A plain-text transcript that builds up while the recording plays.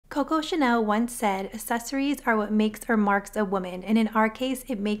Coco Chanel once said, accessories are what makes or marks a woman, and in our case,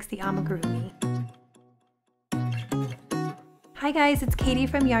 it makes the amigurumi. Hi guys, it's Katie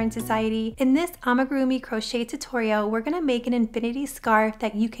from Yarn Society. In this amigurumi crochet tutorial, we're gonna make an infinity scarf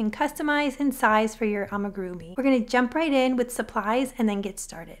that you can customize and size for your amigurumi. We're gonna jump right in with supplies and then get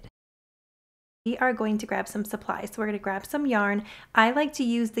started. We are going to grab some supplies. So we're going to grab some yarn. I like to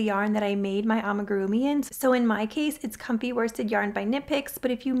use the yarn that I made my amigurumi in. So in my case, it's comfy worsted yarn by Knit Picks, but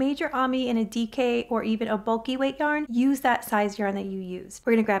if you made your ami in a DK or even a bulky weight yarn, use that size yarn that you use.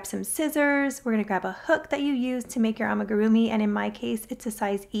 We're going to grab some scissors. We're going to grab a hook that you use to make your amigurumi, and in my case, it's a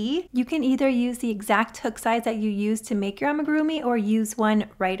size E. You can either use the exact hook size that you use to make your amigurumi or use one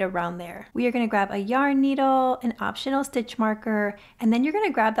right around there. We are going to grab a yarn needle, an optional stitch marker, and then you're going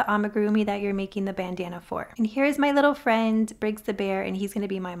to grab the amigurumi that you're making the bandana for. And here's my little friend Briggs the bear, and he's going to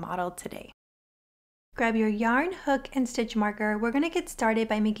be my model today. Grab your yarn, hook, and stitch marker. We're going to get started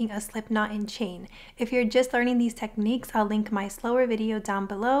by making a slip knot and chain. If you're just learning these techniques, I'll link my slower video down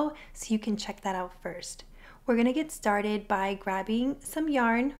below so you can check that out first. We're going to get started by grabbing some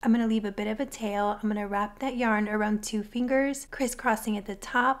yarn. I'm going to leave a bit of a tail. I'm going to wrap that yarn around 2 fingers, crisscrossing at the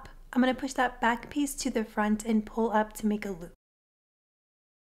top. I'm going to push that back piece to the front and pull up to make a loop.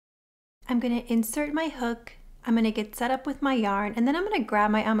 I'm going to insert my hook, I'm going to get set up with my yarn, and then I'm going to grab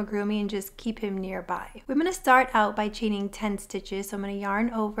my amigurumi and just keep him nearby. We're going to start out by chaining 10 stitches, so I'm going to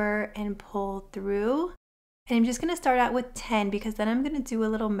yarn over and pull through. And I'm just going to start out with 10 because then I'm going to do a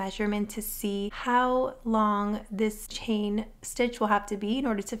little measurement to see how long this chain stitch will have to be in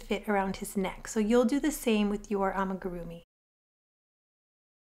order to fit around his neck. So you'll do the same with your amigurumi.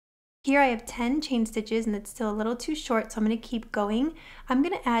 Here I have 10 chain stitches and it's still a little too short, so I'm going to keep going. I'm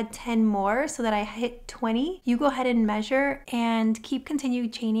going to add 10 more so that I hit 20. You go ahead and measure and keep continuing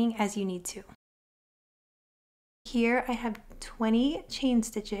chaining as you need to. Here I have 20 chain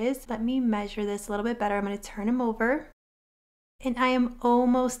stitches. Let me measure this a little bit better. I'm going to turn them over. And I am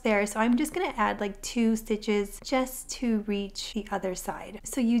almost there, so I'm just going to add like 2 stitches just to reach the other side.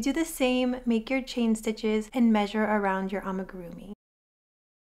 So you do the same, make your chain stitches and measure around your amigurumi.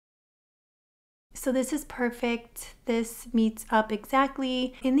 So this is perfect. This meets up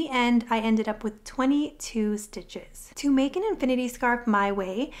exactly. In the end, I ended up with 22 stitches. To make an infinity scarf my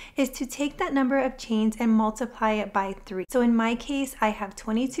way is to take that number of chains and multiply it by 3. So in my case, I have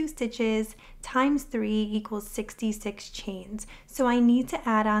 22 stitches times 3 equals 66 chains. So I need to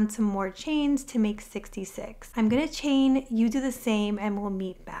add on some more chains to make 66. I'm going to chain, you do the same, and we'll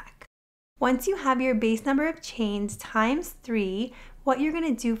meet back. Once you have your base number of chains times 3, what you're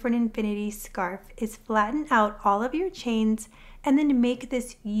going to do for an infinity scarf is flatten out all of your chains and then make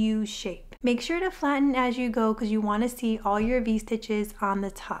this U shape. Make sure to flatten as you go because you want to see all your V stitches on the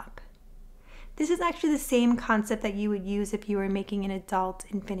top. This is actually the same concept that you would use if you were making an adult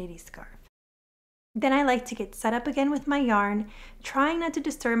infinity scarf. Then I like to get set up again with my yarn, trying not to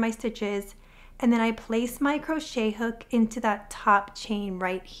disturb my stitches, and then I place my crochet hook into that top chain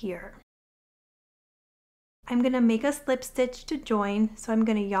right here. I'm going to make a slip stitch to join, so I'm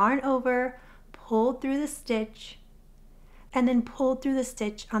going to yarn over, pull through the stitch, and then pull through the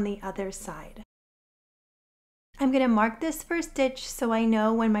stitch on the other side. I'm going to mark this first stitch so I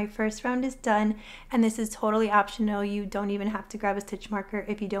know when my first round is done, and this is totally optional. You don't even have to grab a stitch marker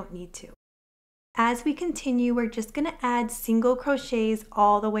if you don't need to. As we continue, we're just going to add single crochets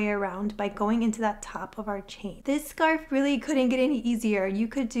all the way around by going into that top of our chain. This scarf really couldn't get any easier. You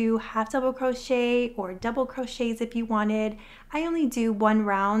could do half double crochet or double crochets if you wanted. I only do 1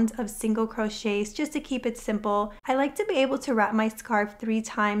 round of single crochets just to keep it simple. I like to be able to wrap my scarf 3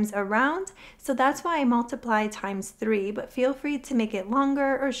 times around, so that's why I multiply times 3, but feel free to make it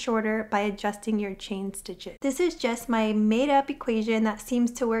longer or shorter by adjusting your chain stitches. This is just my made up equation that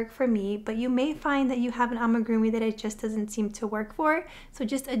seems to work for me, but you may find that you have an amigurumi that it just doesn't seem to work for, so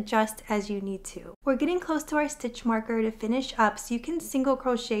just adjust as you need to. We're getting close to our stitch marker to finish up, so you can single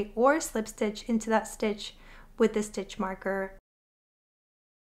crochet or slip stitch into that stitch with the stitch marker.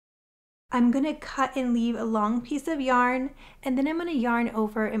 I'm going to cut and leave a long piece of yarn, and then I'm going to yarn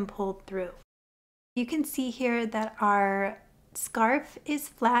over and pull through. You can see here that our scarf is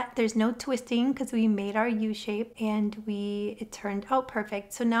flat. There's no twisting because we made our U shape and it turned out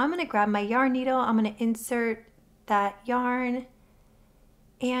perfect. So now I'm going to grab my yarn needle. I'm going to insert that yarn,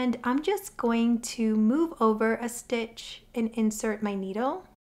 and I'm just going to move over a stitch and insert my needle.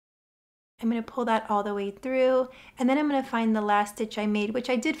 I'm going to pull that all the way through, and then I'm going to find the last stitch I made, which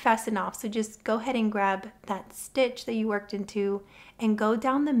I did fasten off. So just go ahead and grab that stitch that you worked into and go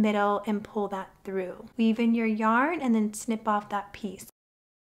down the middle and pull that through. Weave in your yarn and then snip off that piece.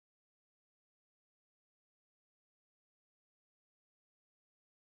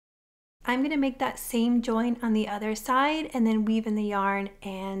 I'm gonna make that same join on the other side and then weave in the yarn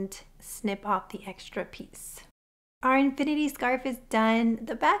and snip off the extra piece. Our Infiniti scarf is done.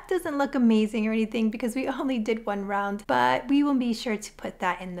 The back doesn't look amazing or anything because we only did one round, but we will be sure to put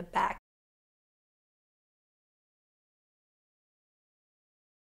that in the back.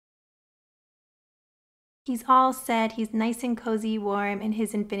 He's all set, he's nice and cozy warm in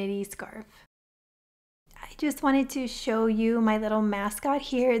his Infiniti scarf. I just wanted to show you my little mascot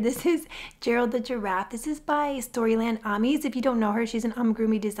here. This is Gerald the Giraffe. This is by Storyland Amis. If you don't know her, she's an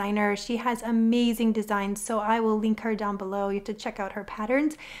amigurumi designer. She has amazing designs, so I will link her down below. You have to check out her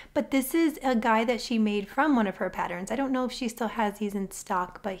patterns. But this is a guy that she made from one of her patterns. I don't know if she still has these in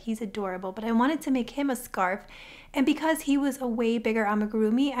stock, but he's adorable. But I wanted to make him a scarf. And because he was a way bigger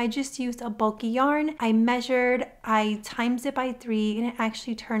amigurumi, I just used a bulky yarn. I measured, I times it by 3, and it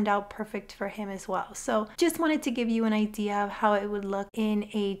actually turned out perfect for him as well. So just wanted to give you an idea of how it would look in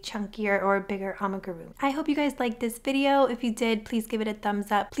a chunkier or bigger amigurumi. I hope you guys liked this video. If you did, please give it a thumbs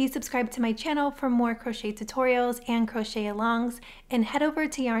up. Please subscribe to my channel for more crochet tutorials and crochet alongs, and head over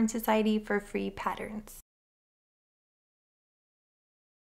to Yarn Society for free patterns.